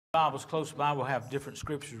Bibles close by, we'll have different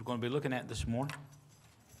scriptures we're going to be looking at this morning.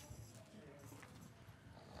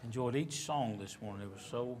 Enjoyed each song this morning. It was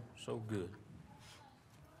so good.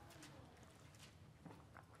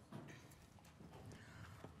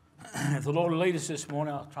 If the Lord will lead us this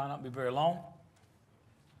morning, I'll try not to be very long.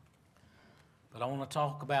 But I want to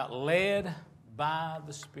talk about led by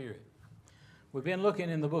the Spirit. We've been looking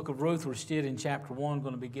in the book of Ruth. We're still in chapter 1.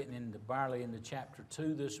 Going to be getting barely into chapter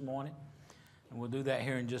 2 this morning. And we'll do that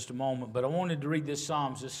here in just a moment. But I wanted to read this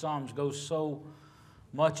Psalms. This Psalms goes so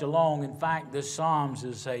much along. In fact, this Psalms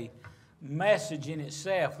is a message in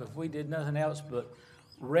itself. If we did nothing else but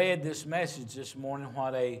read this message this morning,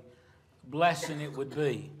 what a blessing it would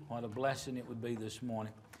be. What a blessing it would be this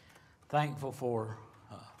morning. Thankful for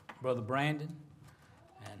Brother Brandon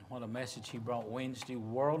and what a message he brought Wednesday.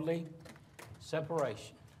 Worldly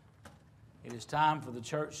separation. It is time for the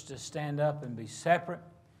church to stand up and be separate,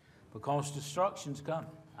 because destruction's coming.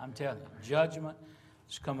 I'm telling you, judgment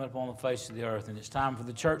is coming upon the face of the earth, and it's time for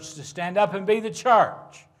the church to stand up and be the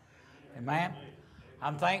church. Amen?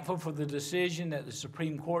 I'm thankful for the decision that the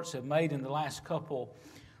Supreme Courts have made in the last couple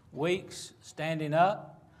weeks, standing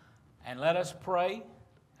up, and let us pray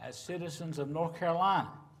as citizens of North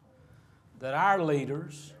Carolina that our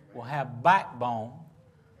leaders will have backbone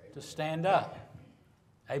to stand up.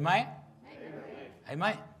 Amen?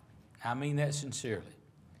 Amen. I mean that sincerely.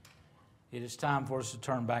 It is time for us to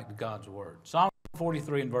turn back to God's Word. Psalm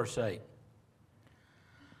 43 and verse 8.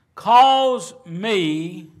 Cause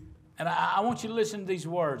me, and I want you to listen to these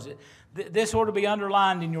words. This ought to be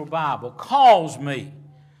underlined in your Bible. Cause me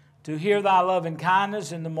to hear thy loving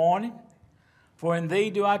kindness in the morning, for in thee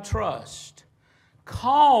do I trust.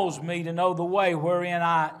 Cause me to know the way wherein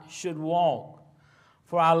I should walk,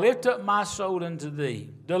 for I lift up my soul unto thee.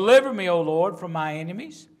 Deliver me, O Lord, from my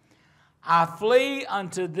enemies. I flee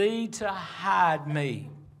unto thee to hide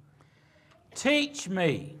me. Teach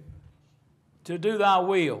me to do thy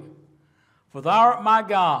will, for thou art my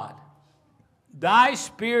God. Thy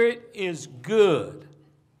spirit is good.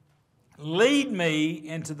 Lead me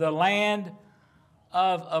into the land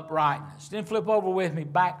of uprightness. Then flip over with me,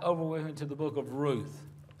 back over with me to the book of Ruth.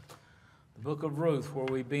 The book of Ruth, where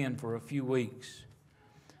we've been for a few weeks.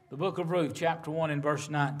 The book of Ruth, chapter 1 and verse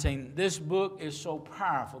 19. This book is so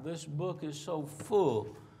powerful. This book is so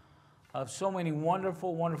full of so many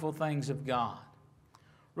wonderful, wonderful things of God.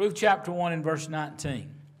 Ruth chapter 1 and verse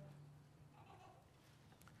 19.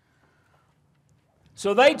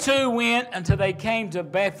 So they two went until they came to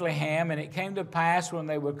Bethlehem, and it came to pass when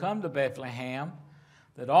they would come to Bethlehem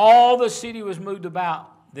that all the city was moved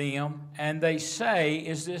about them, and they say,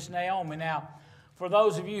 is this Naomi? Now, for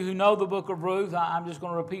those of you who know the book of Ruth, I'm just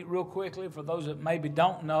going to repeat real quickly for those that maybe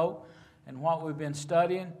don't know and what we've been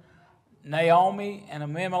studying. Naomi and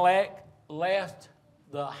Elimelech left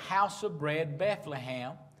the house of bread,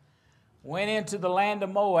 Bethlehem, went into the land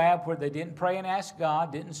of Moab where they didn't pray and ask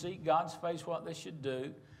God, didn't seek God's face what they should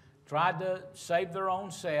do, tried to save their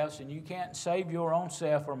own selves, and you can't save your own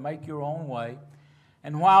self or make your own way.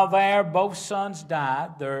 And while there, both sons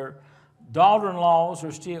died. Their daughter-in-laws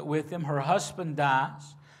are still with them. Her husband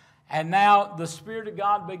dies. And now the Spirit of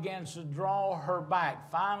God begins to draw her back.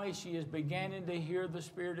 Finally, she is beginning to hear the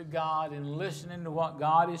Spirit of God and listening to what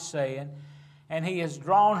God is saying. And He has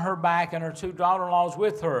drawn her back, and her two daughter-in-laws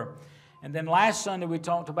with her. And then last Sunday we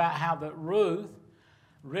talked about how that Ruth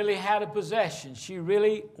really had a possession. She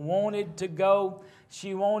really wanted to go.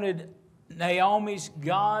 She wanted Naomi's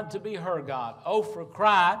God to be her God. Oprah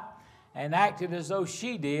cried and acted as though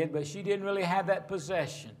she did, but she didn't really have that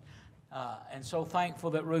possession. And so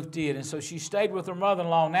thankful that Ruth did. And so she stayed with her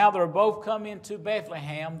mother-in-law. Now they're both come into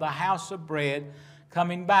Bethlehem, the house of bread,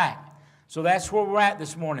 coming back. So that's where we're at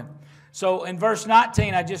this morning. So in verse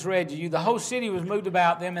 19, I just read to you, the whole city was moved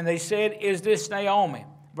about them, and they said, is this Naomi?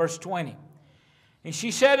 Verse 20. And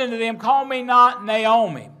she said unto them, call me not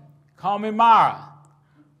Naomi, call me Mara,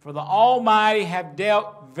 for the Almighty have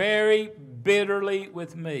dealt very bitterly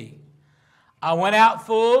with me. I went out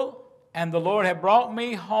full, and the Lord hath brought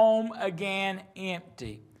me home again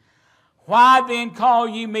empty. Why then call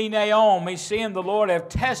ye me Naomi, seeing the Lord hath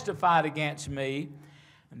testified against me,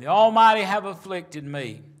 and the Almighty have afflicted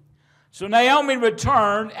me? So Naomi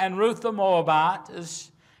returned, and Ruth the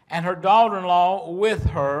Moabitess, and her daughter-in-law with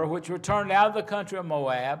her, which returned out of the country of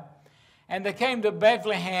Moab. And they came to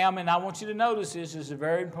Bethlehem, and I want you to notice this is a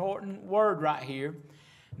very important word right here.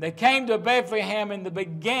 They came to Bethlehem in the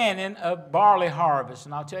beginning of barley harvest.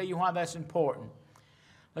 And I'll tell you why that's important.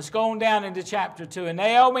 Let's go on down into chapter 2. And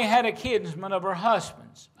Naomi had a kinsman of her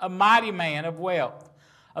husband's, a mighty man of wealth,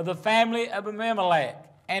 of the family of Elimelech.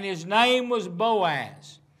 And his name was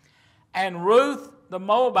Boaz. And Ruth the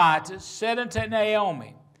Moabitess said unto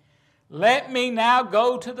Naomi, Let me now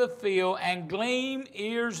go to the field and glean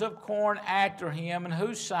ears of corn after him, in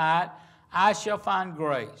whose sight I shall find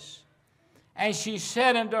grace. And she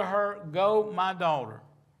said unto her, Go, my daughter.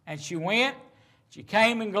 And she went. She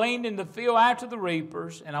came and gleaned in the field after the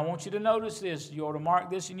reapers. And I want you to notice this. You ought to mark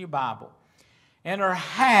this in your Bible. And her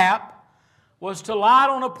hap was to light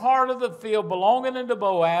on a part of the field belonging unto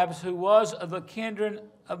Boaz, who was of the kindred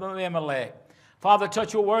of Abimelech. Father,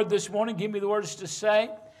 touch your word this morning. Give me the words to say.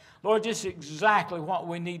 Lord, just exactly what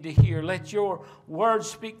we need to hear. Let your word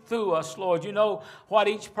speak through us, Lord. You know what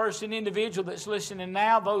each person, individual that's listening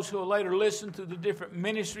now, those who will later listen to the different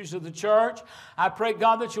ministries of the church. I pray,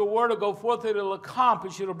 God, that your word will go forth. It will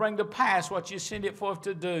accomplish. It will bring to pass what you send it forth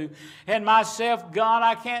to do. And myself, God,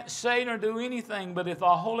 I can't say nor do anything, but if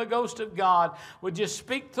the Holy Ghost of God would just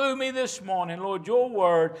speak through me this morning, Lord, your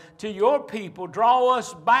word to your people, draw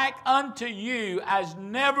us back unto you as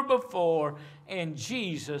never before. In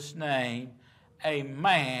Jesus' name,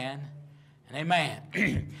 amen and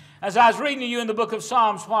amen. As I was reading to you in the book of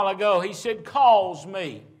Psalms a while ago, he said, calls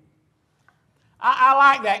me. I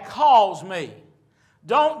like that, calls me.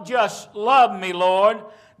 Don't just love me, Lord.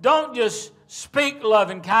 Don't just speak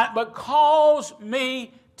loving kind, but calls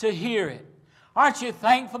me to hear it. Aren't you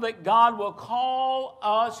thankful that God will calls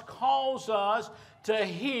us to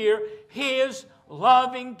hear His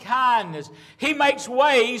loving kindness? He makes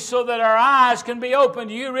ways so that our eyes can be open.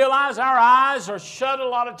 Do you realize our eyes are shut a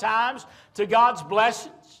lot of times to God's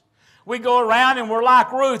blessings? We go around and we're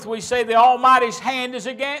like Ruth. We say the Almighty's hand is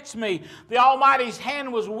against me. The Almighty's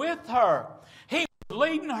hand was with her. He was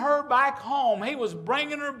leading her back home. He was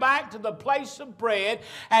bringing her back to the place of bread.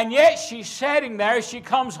 And yet she's sitting there as she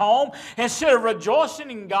comes home. Instead of rejoicing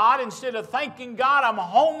in God, instead of thanking God, I'm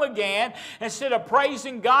home again, instead of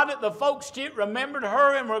praising God that the folks remembered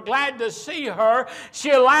her and were glad to see her,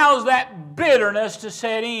 she allows that bitterness to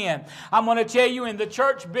set in. I'm going to tell you, in the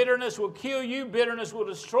church, bitterness will kill you. Bitterness will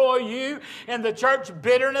destroy you. In the church,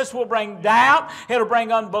 bitterness will bring doubt. It'll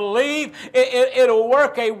bring unbelief. It'll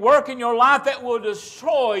work a work in your life that will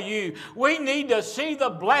destroy you. We need to see the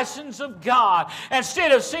blessings of God.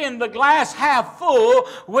 Instead of seeing the glass half full,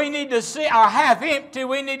 we need to see, or half empty,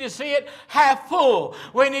 we need to see it half full.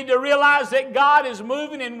 We need to realize that God is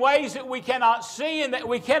moving in ways that we cannot see and that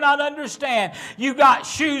we cannot understand. You got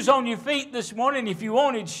shoes on your feet this morning. If you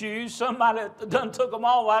wanted shoes, somebody done took them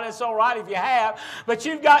all out. It's all right if you have. But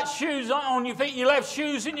you've got shoes on your feet. You left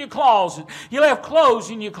shoes in your closet. You left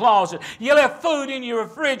clothes in your closet. You left food in your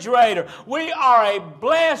refrigerator. We are a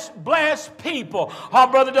blessed people. Oh,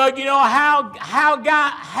 Brother Doug, you know how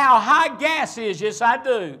high gas is? Yes, I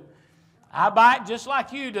do. I buy it just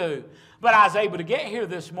like you do. But I was able to get here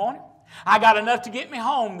this morning. I got enough to get me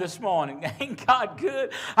home this morning. Ain't God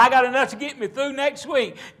good? I got enough to get me through next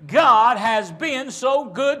week. God has been so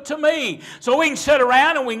good to me. So we can sit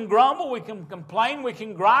around and we can grumble, we can complain, we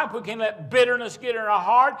can gripe, we can let bitterness get in our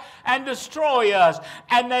heart and destroy us.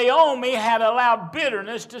 And Naomi had allowed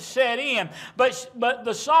bitterness to set in. But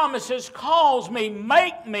the psalmist says, calls me,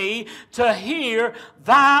 make me to hear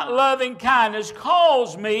thy loving kindness,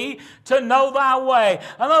 calls me to know thy way.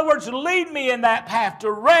 In other words, lead me in that path,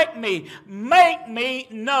 direct me, make me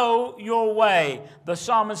know your way. The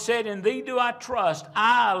psalmist said, in thee do I trust,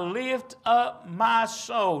 I lift up my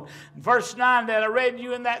soul. Verse 9 that I read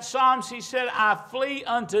you in that Psalms, he said, I flee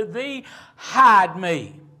unto thee, hide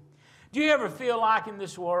me. Do you ever feel like in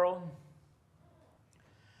this world,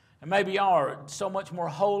 and maybe y'all are so much more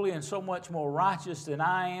holy and so much more righteous than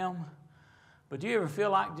I am, but do you ever feel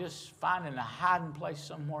like just finding a hiding place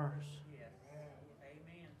somewhere?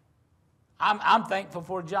 I'm thankful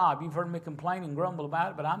for a job. You've heard me complain and grumble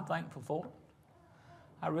about it, but I'm thankful for it.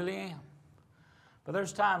 I really am. But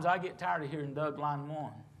there's times I get tired of hearing Doug line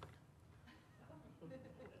 1.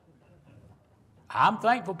 I'm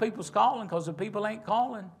thankful people's calling, because if people ain't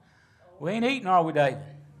calling, we ain't eating, are we, David?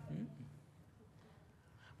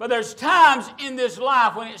 But there's times in this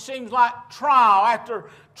life when it seems like trial after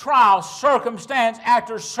trial, circumstance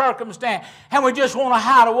after circumstance, and we just want to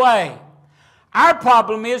hide away. Our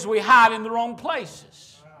problem is we hide in the wrong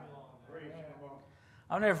places.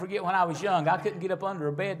 I'll never forget when I was young, I couldn't get up under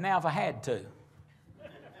a bed now if I had to.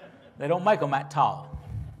 They don't make them that tall.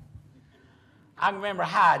 I can remember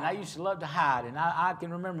hiding. I used to love to hide. And I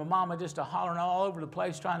can remember Mama just hollering all over the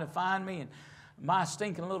place trying to find me. And my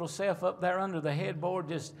stinking little self up there under the headboard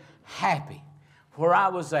just happy where I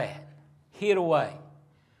was at, hid away.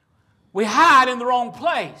 We hide in the wrong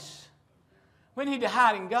place. We need to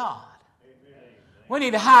hide in God. We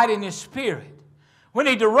need to hide in His Spirit. We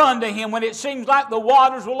need to run to Him when it seems like the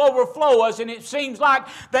waters will overflow us, and it seems like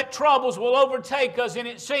that troubles will overtake us, and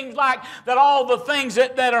it seems like that all the things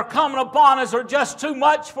that are coming upon us are just too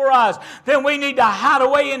much for us. Then we need to hide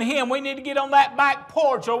away in Him. We need to get on that back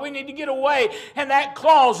porch, or we need to get away in that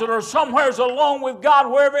closet, or somewheres alone with God,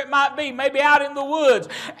 wherever it might be, maybe out in the woods,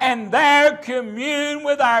 and there commune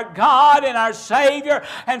with our God and our Savior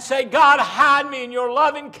and say, God, hide me in your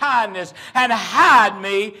loving kindness and hide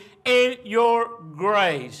me in your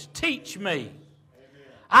grace. Teach me. Amen.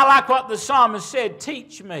 I like what the psalmist said,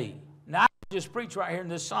 teach me. Now, I just preach right here in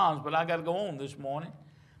this Psalms, but I got to go on this morning.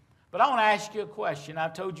 But I want to ask you a question.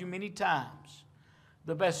 I've told you many times,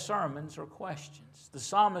 the best sermons are questions. The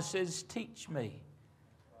psalmist says, teach me.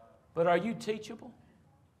 But are you teachable?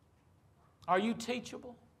 Are you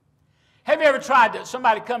teachable? Have you ever tried to,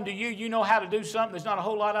 somebody come to you, you know how to do something, there's not a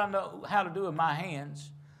whole lot I know how to do with my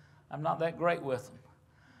hands. I'm not that great with them.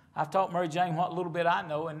 I've taught Mary Jane what little bit I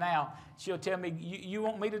know, and now she'll tell me, you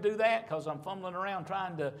want me to do that? Because I'm fumbling around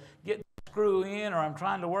trying to get the screw in, or I'm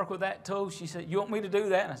trying to work with that toe. She said, you want me to do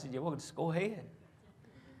that? And I said, yeah, well, just go ahead.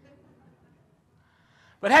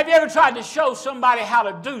 But have you ever tried to show somebody how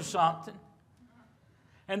to do something,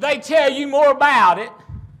 and they tell you more about it?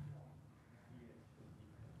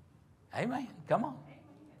 Amen. Come on.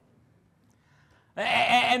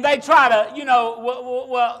 And they try to,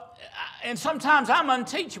 well, and sometimes I'm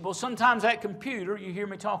unteachable. Sometimes that computer, you hear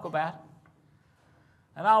me talk about it.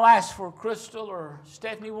 And I'll ask for Crystal or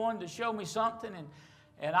Stephanie one to show me something,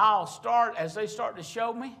 and I'll start, as they start to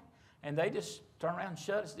show me, and they just turn around and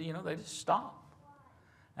shut, they just stop.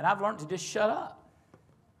 And I've learned to just shut up.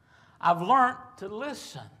 I've learned to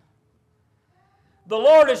listen. The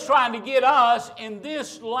Lord is trying to get us in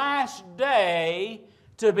this last day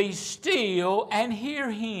to be still and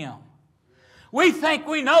hear Him. We think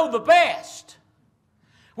we know the best.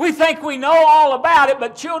 We think we know all about it,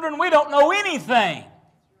 but children, we don't know anything.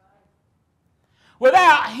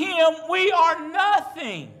 Without Him, we are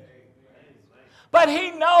nothing. But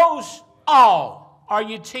He knows all. Are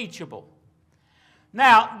you teachable?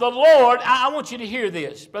 Now, the Lord, I want you to hear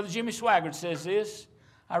this. Brother Jimmy Swaggart says this.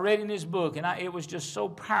 I read in his book, and it was just so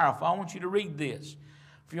powerful. I want you to read this.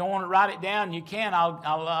 If you don't want to write it down, you can.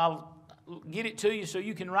 I'll get it to you so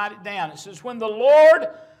you can write it down. It says, when the Lord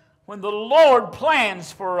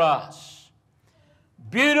plans for us,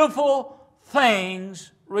 beautiful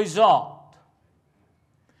things result.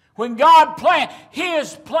 When God plans,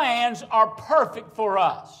 His plans are perfect for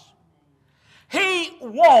us. He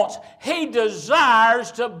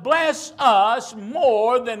desires to bless us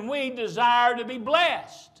more than we desire to be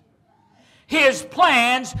blessed. His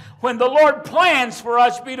plans, when the Lord plans for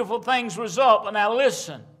us, beautiful things result. But now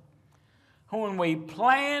listen, when we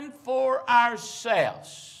plan for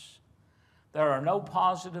ourselves, there are no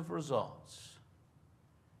positive results.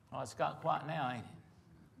 Oh, it's got quiet now, ain't it?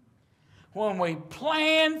 When we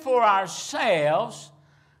plan for ourselves,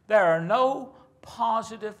 there are no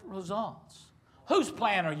positive results. Whose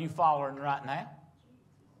plan are you following right now?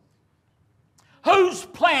 Whose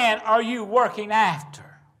plan are you working after?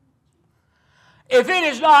 If it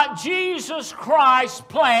is not Jesus Christ's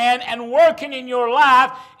plan and working in your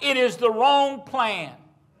life, it is the wrong plan.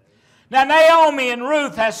 Now, Naomi and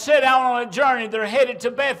Ruth have set out on a journey. They're headed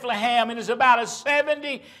to Bethlehem. It is about a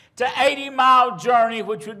 70 to 80-mile journey,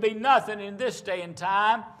 which would be nothing in this day and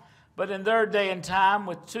time. But in their day and time,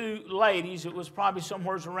 with two ladies, it was probably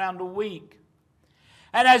somewhere around a week.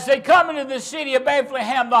 And as they come into the city of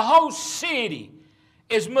Bethlehem, the whole city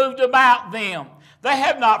is moved about them. They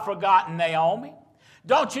have not forgotten Naomi.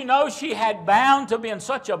 Don't you know she had bound to be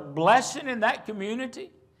such a blessing in that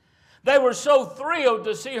community? They were so thrilled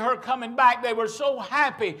to see her coming back. They were so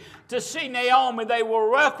happy to see Naomi. They were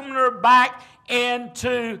welcoming her back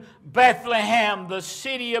into Bethlehem, the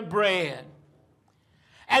city of bread.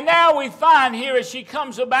 And now we find here as she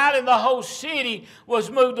comes about and the whole city was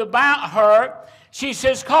moved about her, she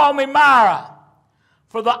says, call me Mara,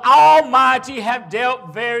 for the Almighty have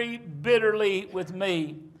dealt very bitterly with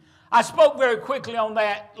me. I spoke very quickly on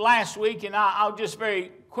that last week, and I'll just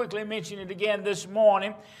very quickly mention it again this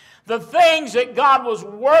morning. The things that God was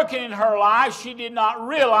working in her life, she did not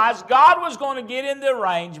realize. God was going to get in the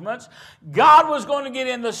arrangements. God was going to get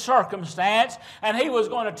in the circumstance, and He was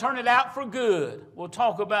going to turn it out for good. We'll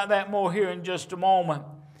talk about that more here in just a moment.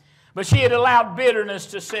 But she had allowed bitterness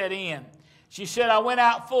to set in. She said, I went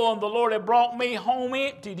out full, and the Lord had brought me home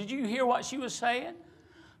empty. Did you hear what she was saying?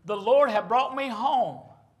 The Lord had brought me home.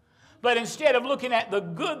 But instead of looking at the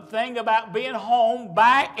good thing about being home,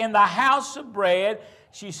 back in the house of bread,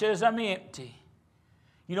 she says, I'm empty.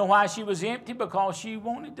 You know why she was empty? Because she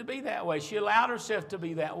wanted to be that way. She allowed herself to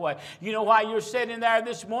be that way. You know why you're sitting there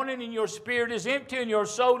this morning and your spirit is empty and your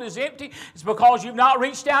soul is empty? It's because you've not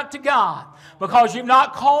reached out to God. Because you've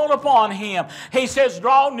not called upon Him. He says,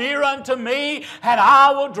 draw near unto me and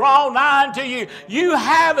I will draw nigh unto you. You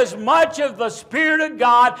have as much of the Spirit of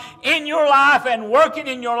God in your life and working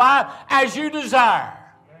in your life as you desire.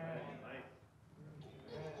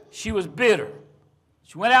 She was bitter.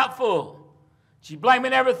 She went out full. She's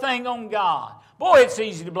blaming everything on God. Boy, it's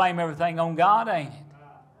easy to blame everything on God, ain't it?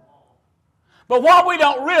 But what we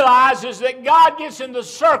don't realize is that God gets in the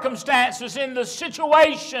circumstances, in the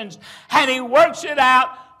situations, and He works it out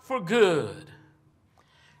for good.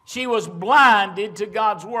 She was blinded to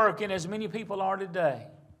God's work, and as many people are today.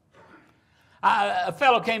 A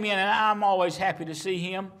fellow came in, and I'm always happy to see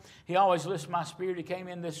him. He always lifts my spirit. He came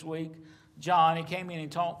in this week. John, he came in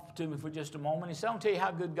and talked to me for just a moment. He said, I'll tell you how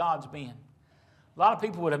good God's been. A lot of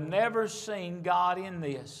people would have never seen God in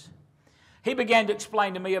this. He began to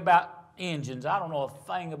explain to me about engines. I don't know a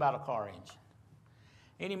thing about a car engine.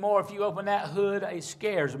 Anymore, if you open that hood, it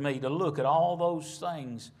scares me to look at all those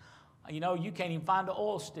things. You know, you can't even find an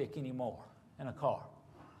oil stick anymore in a car.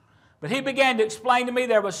 But he began to explain to me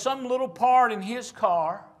there was some little part in his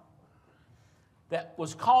car that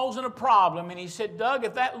was causing a problem. And he said, Doug,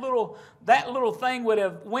 if that little thing would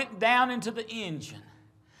have went down into the engine,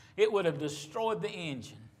 it would have destroyed the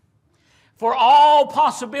engine. For all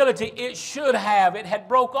possibility, it should have. It had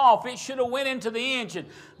broke off. It should have went into the engine.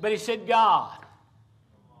 But he said, God.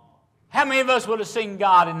 How many of us would have seen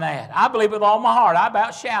God in that? I believe with all my heart. I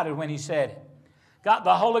about shouted when he said it. Got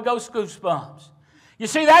the Holy Ghost goosebumps. You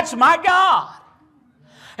see, that's my God.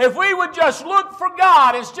 If we would just look for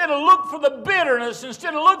God instead of look for the bitterness,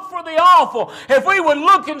 instead of look for the awful, if we would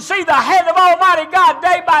look and see the hand of Almighty God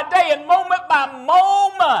day by day and moment by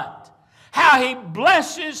moment, how He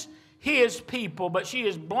blesses His people. But she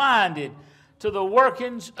is blinded to the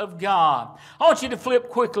workings of God. I want you to flip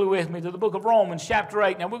quickly with me to the book of Romans chapter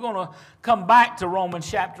 8. Now we're going to come back to Romans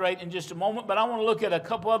chapter 8 in just a moment, but I want to look at a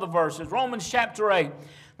couple other verses. Romans chapter 8.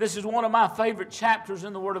 This is one of my favorite chapters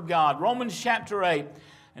in the Word of God. Romans chapter 8.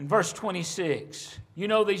 And verse 26. You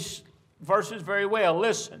know these verses very well.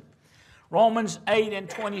 Listen. Romans 8 and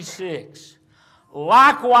 26.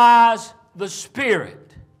 Likewise the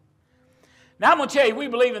Spirit. Now I'm going to tell you, we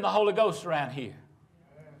believe in the Holy Ghost around here.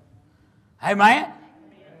 Amen?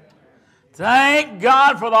 Thank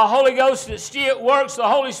God for the Holy Ghost that still works, the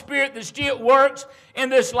Holy Spirit that still works in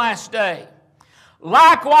this last day.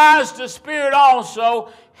 Likewise the Spirit also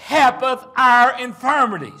helpeth our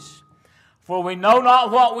infirmities. For we know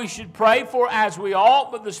not what we should pray for as we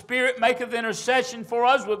ought, but the Spirit maketh intercession for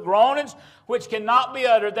us with groanings which cannot be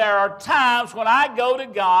uttered. There are times when I go to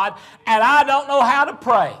God and I don't know how to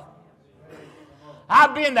pray.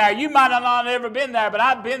 I've been there. You might have not ever been there, but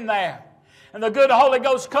I've been there. And the good Holy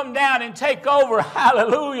Ghost come down and take over,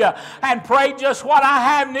 hallelujah, and pray just what I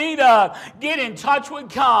have need of. Get in touch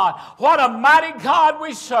with God. What a mighty God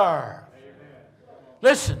we serve.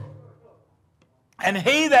 Listen. And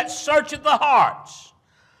He that searcheth the hearts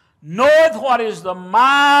knoweth what is the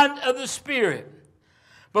mind of the Spirit,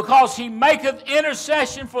 because He maketh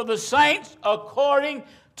intercession for the saints according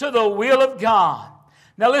to the will of God.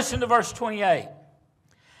 Now listen to verse 28.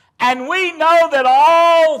 And we know that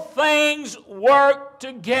all things work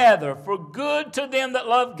together for good to them that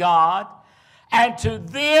love God, and to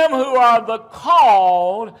them who are the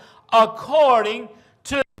called according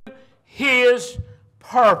to His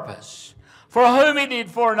purpose. For whom He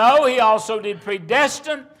did foreknow, He also did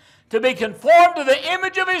predestine to be conformed to the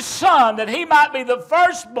image of His Son, that He might be the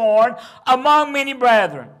firstborn among many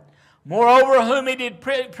brethren. Moreover, whom He did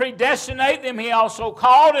predestinate, them He also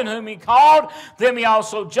called, and whom He called, them He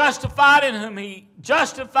also justified, and whom He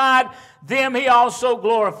justified, them He also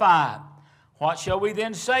glorified. What shall we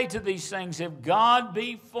then say to these things? If God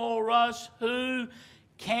be for us, who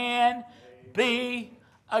can be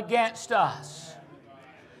against us?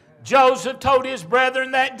 Joseph told his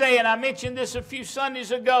brethren that day, and I mentioned this a few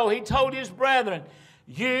Sundays ago. He told his brethren,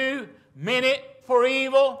 you meant it for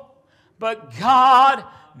evil, but God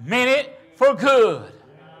meant it for good.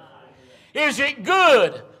 Is it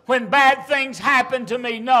good when bad things happen to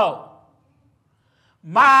me? No.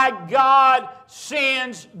 My God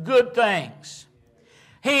sends good things.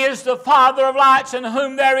 He is the Father of lights, in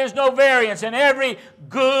whom there is no variance, and every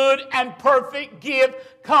good and perfect gift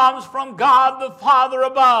comes from God the Father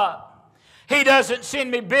above. He doesn't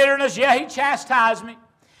send me bitterness. Yeah, He chastises me.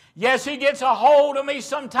 Yes, he gets a hold of me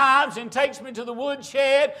sometimes and takes me to the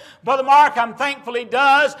woodshed. Brother Mark, I'm thankful he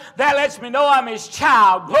does. That lets me know I'm his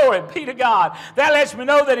child. Glory be to God. That lets me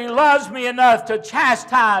know that he loves me enough to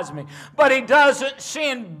chastise me. But he doesn't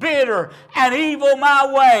send bitter and evil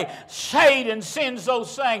my way. Satan sends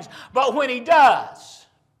those things. But when he does,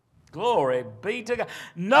 glory be to God.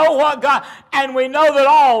 Know what God, and we know that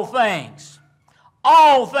all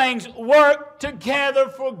things work together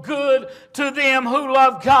for good to them who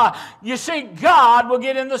love God. You see, God will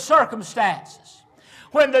get in the circumstances.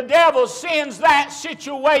 When the devil sends that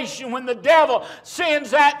situation, when the devil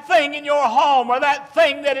sends that thing in your home or that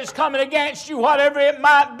thing that is coming against you, whatever it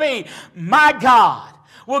might be, my God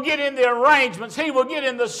will get in the arrangements. He will get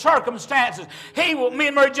in the circumstances. He will, me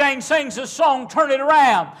and Mary Jane sings this song, Turn It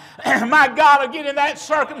Around. My God will get in that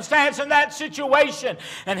circumstance and that situation,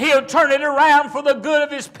 and He'll turn it around for the good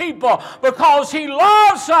of His people, because He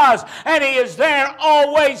loves us and He is there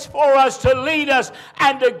always for us to lead us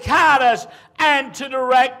and to guide us and to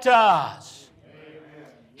direct us. Amen.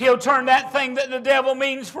 He'll turn that thing that the devil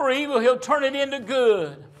means for evil, He'll turn it into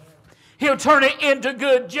good. He'll turn it into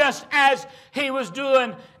good, just as He was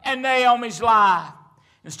doing in Naomi's life.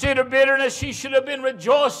 Instead of bitterness, she should have been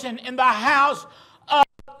rejoicing in the house of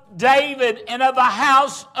David and of the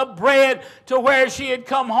house of bread, to where she had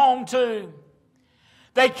come home to.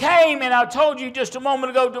 They came, and I told you just a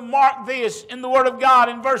moment ago to mark this in the Word of God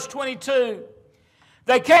in verse 22.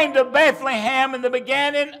 They came to Bethlehem in the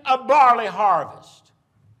beginning of barley harvest.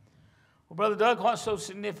 Well, Brother Doug, what's so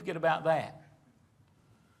significant about that?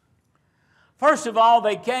 First of all,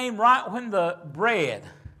 they came right when the bread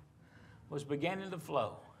was beginning to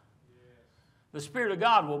flow. The Spirit of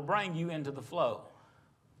God will bring you into the flow.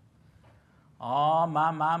 Oh,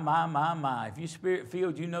 my. If you're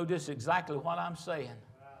Spirit-filled, you know just exactly what I'm saying.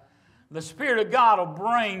 The Spirit of God will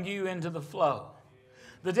bring you into the flow.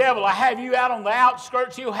 The devil will have you out on the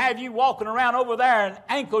outskirts. He'll have you walking around over there in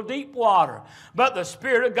ankle-deep water. But the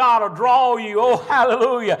Spirit of God will draw you. Oh,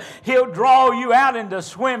 hallelujah. He'll draw you out into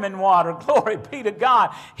swimming water. Glory be to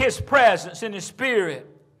God. His presence and His Spirit.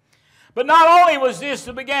 But not only was this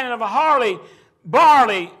the beginning of a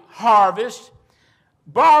barley harvest,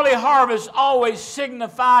 barley harvest always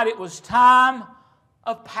signified it was time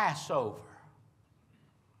of Passover.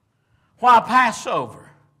 Why Passover?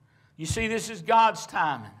 You see, this is God's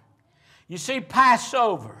timing. You see,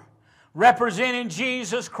 Passover representing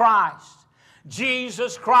Jesus Christ.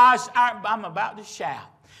 Jesus Christ, I'm about to shout.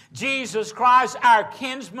 Jesus Christ, our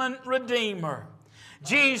kinsman redeemer.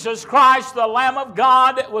 Jesus Christ, the Lamb of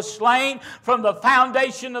God that was slain from the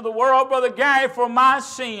foundation of the world, Brother Gary, for my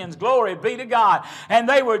sins. Glory be to God. And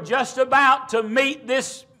they were just about to meet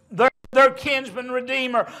their kinsman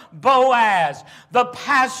redeemer, Boaz. The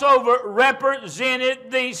Passover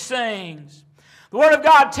represented these things. The Word of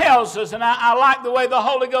God tells us, and I like the way the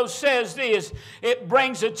Holy Ghost says this, it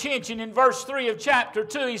brings attention in verse 3 of chapter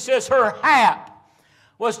 2. He says, her hap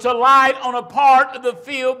was to light on a part of the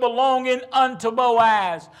field belonging unto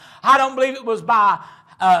Boaz. I don't believe it was by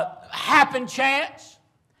happen chance.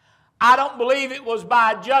 I don't believe it was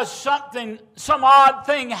by just some odd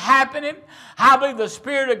thing happening. I believe the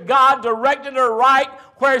Spirit of God directed her right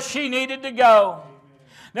where she needed to go.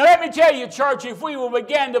 Now let me tell you, church, if we will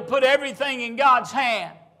begin to put everything in God's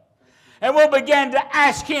hand, and we'll begin to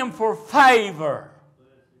ask Him for favor,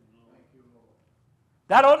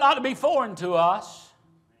 that ought not to be foreign to us.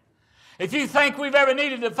 If you think we've ever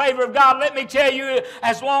needed the favor of God, let me tell you,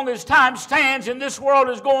 as long as time stands and this world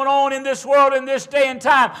is going on in this world in this day and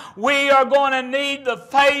time, we are going to need the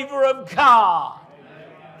favor of God.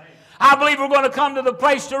 I believe we're going to come to the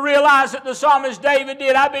place to realize that the psalmist David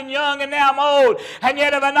did. I've been young and now I'm old, and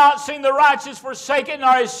yet have I not seen the righteous forsaken,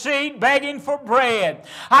 nor his seed begging for bread.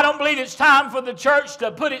 I don't believe it's time for the church to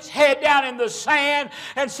put its head down in the sand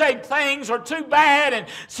and say things are too bad and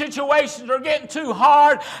situations are getting too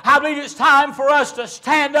hard. I believe it's time for us to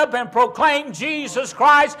stand up and proclaim Jesus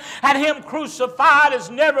Christ and Him crucified as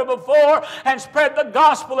never before, and spread the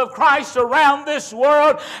gospel of Christ around this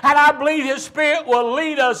world. And I believe His Spirit will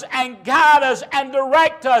lead us and guide us and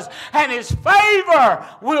direct us, and His favor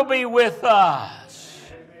will be with us.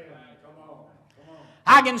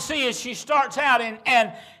 I can see as she starts out,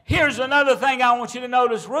 and here's another thing I want you to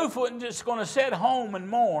notice. Ruth wasn't just going to sit home and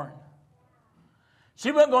mourn. She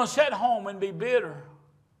wasn't going to sit home and be bitter.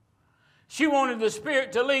 She wanted the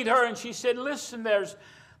Spirit to lead her, and she said, listen,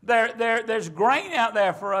 there's grain out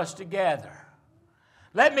there for us to gather.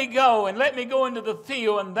 Let me go into the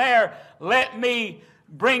field, and there let me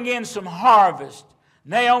bring in some harvest.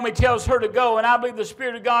 Naomi tells her to go, and I believe the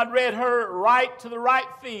Spirit of God led her right to the right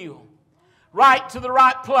field. right to the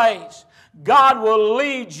right place. God will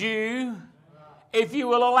lead you if you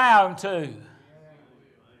will allow Him to.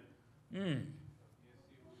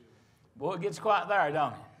 Boy, it gets quiet there,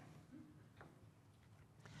 don't it?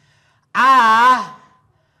 I,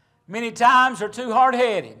 many times, are too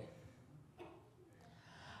hard-headed.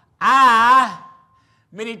 I,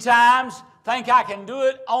 many times, think I can do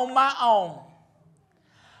it on my own.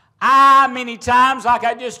 I, many times, like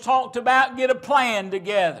I just talked about, get a plan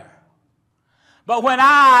together. But when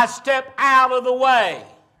I step out of the way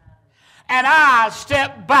and I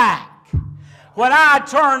step back, when I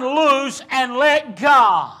turn loose and let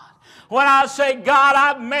God, when I say, God,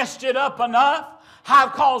 I've messed it up enough,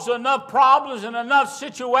 I've caused enough problems and enough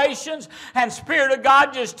situations, and Spirit of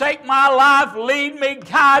God, just take my life, lead me,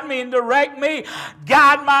 guide me, and direct me.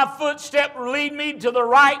 Guide my footstep, lead me to the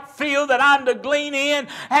right field that I'm to glean in,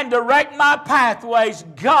 and direct my pathways.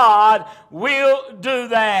 God will do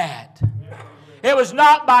that. It was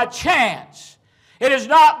not by chance. It is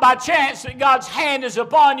not by chance that God's hand is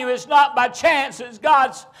upon you. It's not by chance that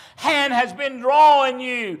God's hand has been drawing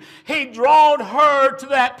you. He drawed her to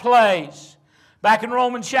that place. Back in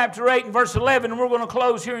Romans chapter 8 and verse 11, and we're going to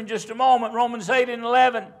close here in just a moment. Romans 8 and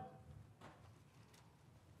 11.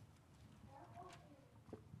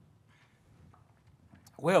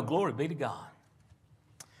 Well, glory be to God.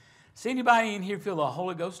 Does anybody in here feel the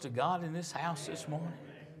Holy Ghost of God in this house this morning?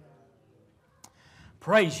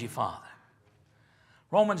 Praise you, Father.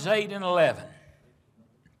 Romans 8 and 11.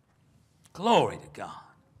 Glory to God.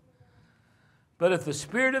 But if the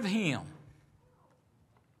Spirit of Him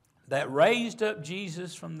that raised up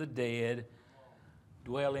Jesus from the dead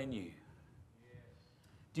dwell in you.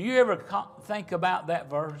 Do you ever think about that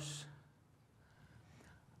verse?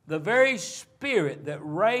 The very Spirit that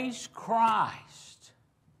raised Christ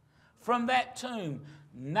from that tomb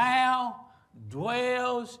now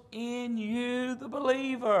dwells in you, the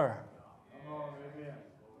believer.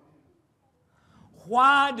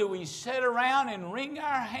 Why do we sit around and wring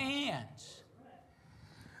our hands?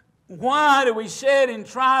 Why do we sit and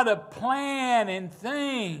try to plan and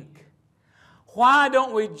think? Why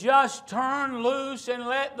don't we just turn loose and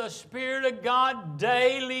let the Spirit of God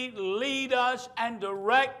daily lead us and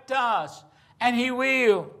direct us? And He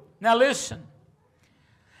will. Now listen.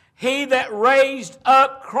 He that raised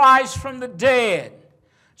up Christ from the dead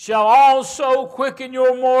shall also quicken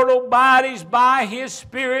your mortal bodies by His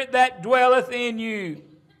Spirit that dwelleth in you.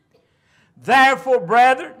 Therefore,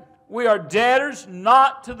 brethren, we are debtors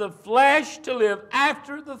not to the flesh to live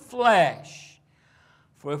after the flesh.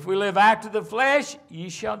 For if we live after the flesh, ye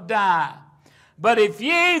shall die. But if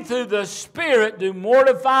ye through the Spirit do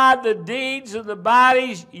mortify the deeds of the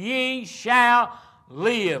bodies, ye shall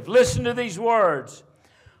live. Listen to these words.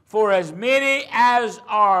 For as many as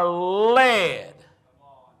are led.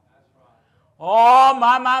 Oh,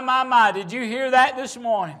 my. Did you hear that this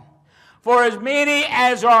morning? For as many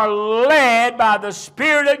as are led by the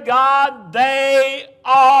Spirit of God, they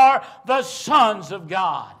are the sons of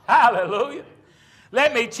God. Hallelujah.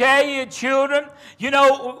 Let me tell you, children, you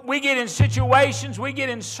know, we get in situations, we get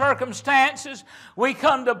in circumstances, we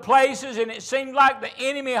come to places and it seems like the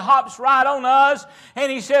enemy hops right on us and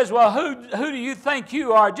he says, well, who do you think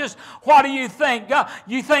you are? Just what do you think?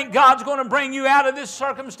 You think God's going to bring you out of this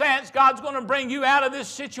circumstance? God's going to bring you out of this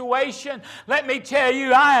situation? Let me tell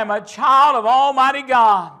you, I am a child of Almighty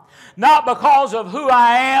God. Not because of who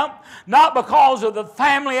I am, not because of the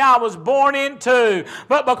family I was born into,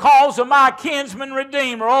 but because of my kinsman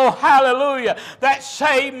redeemer. Oh, hallelujah. That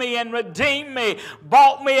saved me and redeemed me,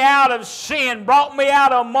 brought me out of sin, brought me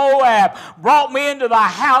out of Moab, brought me into the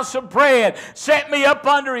house of bread, set me up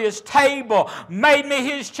under His table, made me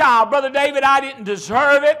His child. Brother David, I didn't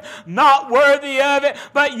deserve it, not worthy of it,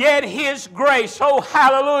 but yet His grace. Oh,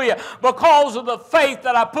 hallelujah. Because of the faith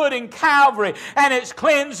that I put in Calvary and its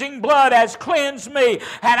cleansing blood has cleansed me,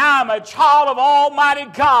 and I'm a child of Almighty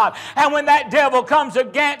God. And when that devil comes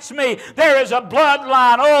against me, there is a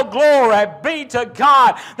bloodline. Oh, glory be to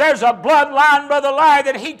God. There's a bloodline, Brother Larry,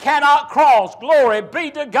 that he cannot cross. Glory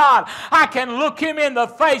be to God. I can look him in the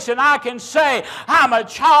face and I can say, I'm a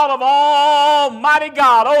child of Almighty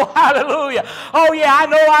God. Oh, hallelujah. Oh, yeah, I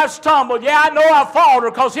know I've stumbled. Yeah, I know I've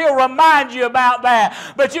faltered, because He'll remind you about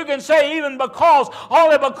that. But you can say, even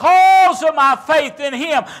only because of my faith in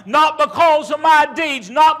Him, not because of my deeds,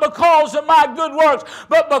 not because of my good works,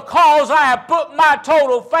 but because I have put my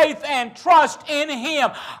total faith and trust in Him.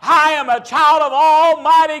 I am a child of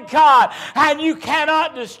Almighty God, and you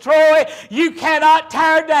cannot destroy, you cannot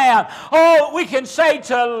tear down. Oh, we can say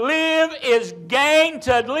to live is gain,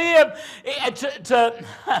 to live,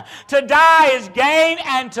 to die is gain,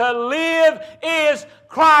 and to live is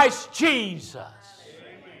Christ Jesus.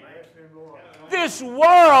 This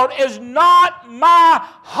world is not my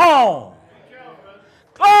home.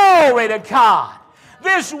 Glory to God.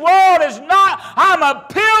 This world is not, I'm a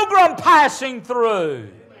pilgrim passing through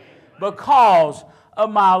because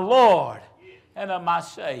of my Lord and of my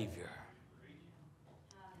Savior.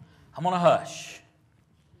 I'm going to hush.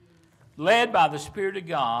 Led by the Spirit of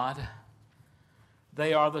God,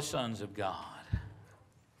 they are the sons of God.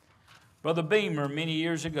 Brother Beamer, many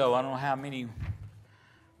years ago, I don't know how many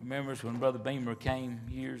remembers when Brother Beamer came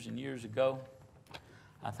years and years ago.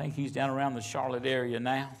 I think he's down around the Charlotte area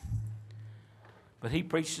now. But he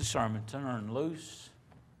preached a sermon, turn loose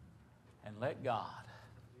and let God.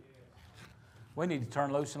 We need to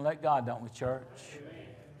turn loose and let God, don't we, church?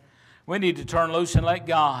 We need to turn loose and let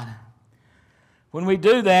God. When we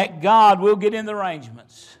do that, God will get in the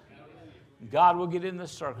arrangements. God will get in the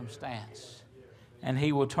circumstance. And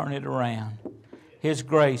He will turn it around. His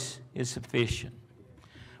grace is sufficient.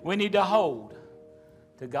 We need to hold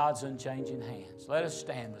to God's unchanging hands. Let us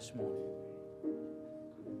stand this morning.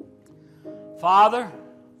 Father,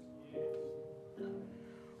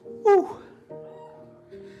 whew,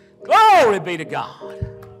 glory be to God.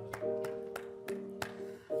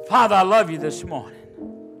 Father, I love you this morning.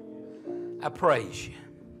 I praise you.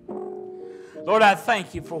 Lord, I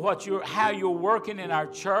thank you for how you're working in our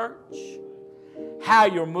church, how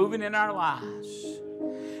you're moving in our lives.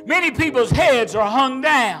 Many people's heads are hung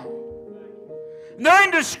down. They're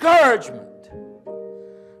in discouragement.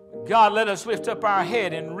 God, let us lift up our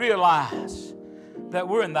head and realize that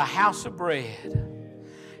we're in the house of bread.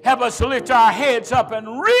 Help us to lift our heads up and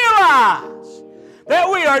realize that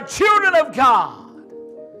we are children of God.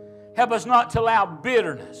 Help us not to allow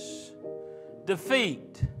bitterness,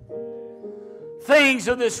 defeat, things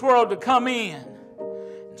of this world to come in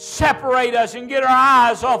and separate us and get our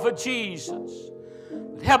eyes off of Jesus.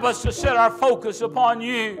 Help us to set our focus upon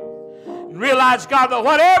you and realize, God, that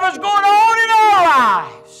whatever's going on in our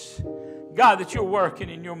lives, God, that you're working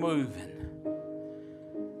and you're moving.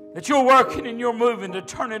 That you're working and you're moving to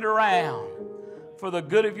turn it around for the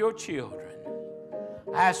good of your children.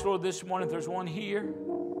 I ask, Lord, this morning, if there's one here,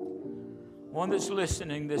 one that's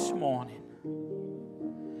listening this morning,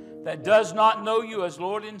 that does not know you as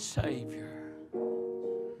Lord and Savior,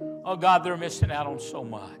 oh, God, they're missing out on so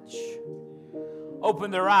much.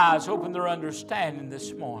 Open their eyes, open their understanding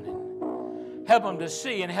this morning. Help them to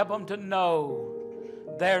see and help them to know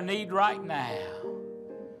their need right now.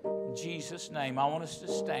 In Jesus' name, I want us to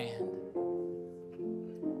stand.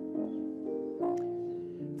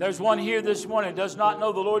 There's one here this morning that does not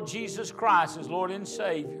know the Lord Jesus Christ as Lord and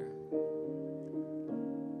Savior.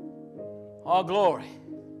 Oh, glory.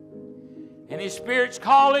 And His Spirit's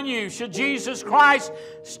calling you. Should Jesus Christ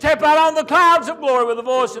step out on the clouds of glory with the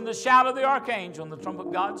voice and the shout of the archangel and the trumpet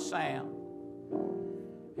of God's sound,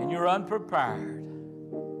 and you're unprepared,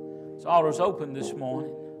 this altar's open this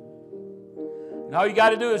morning. And all you got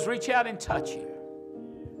to do is reach out and touch Him.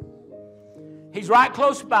 He's right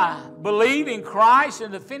close by. Believe in Christ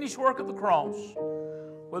and the finished work of the cross.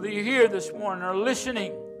 Whether you're here this morning or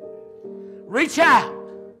listening, reach out.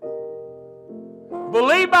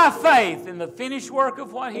 Believe by faith in the finished work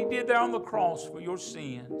of what He did there on the cross for your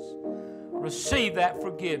sins. Receive that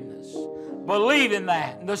forgiveness. Believe in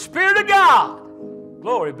that. And the Spirit of God,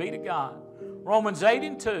 glory be to God. Romans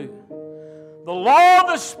 8:2. The law of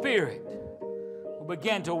the Spirit will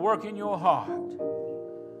begin to work in your heart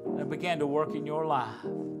and begin to work in your life.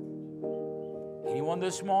 Anyone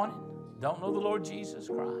this morning don't know the Lord Jesus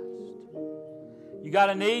Christ? You got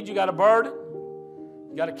a need, you got a burden,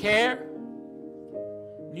 you got a care,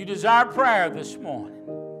 you desire prayer this morning.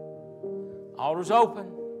 Altar's open.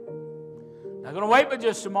 Not going to wait but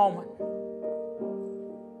just a moment.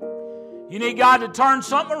 You need God to turn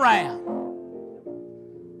something around.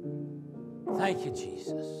 Thank you,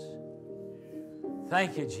 Jesus.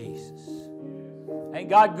 Thank you, Jesus. Ain't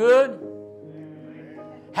God good?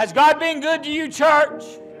 Has God been good to you, church?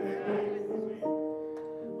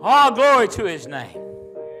 Oh, glory to His name.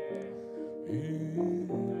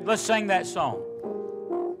 Let's sing that song.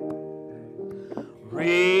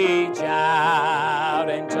 Reach out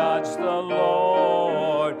and touch the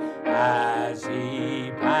Lord as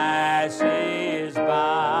He passes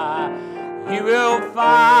by. You will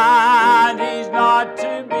find He's not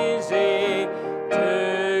to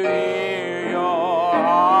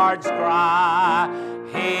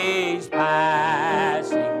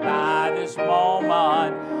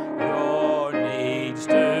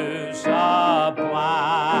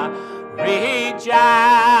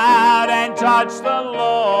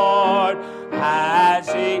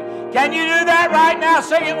Now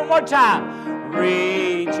sing it one more time.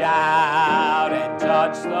 Reach out and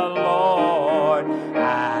touch the Lord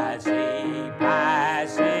as He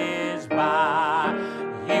passes by.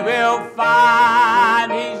 You will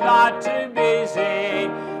find He's not too busy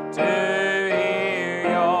to hear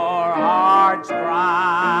your heart's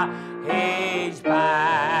cry. He's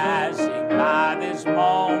passing by this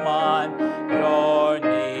moment, your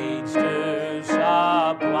needs to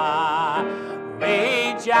supply.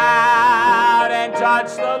 Reach out and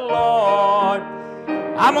touch the Lord.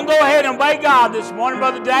 I'm going to go ahead and obey God this morning.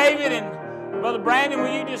 Brother David and Brother Brandon,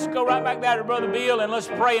 will you just go right back there to Brother Bill and let's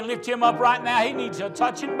pray and lift him up right now. He needs a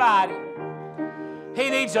touching body. He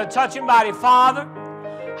needs a touching body. Father,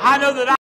 I know that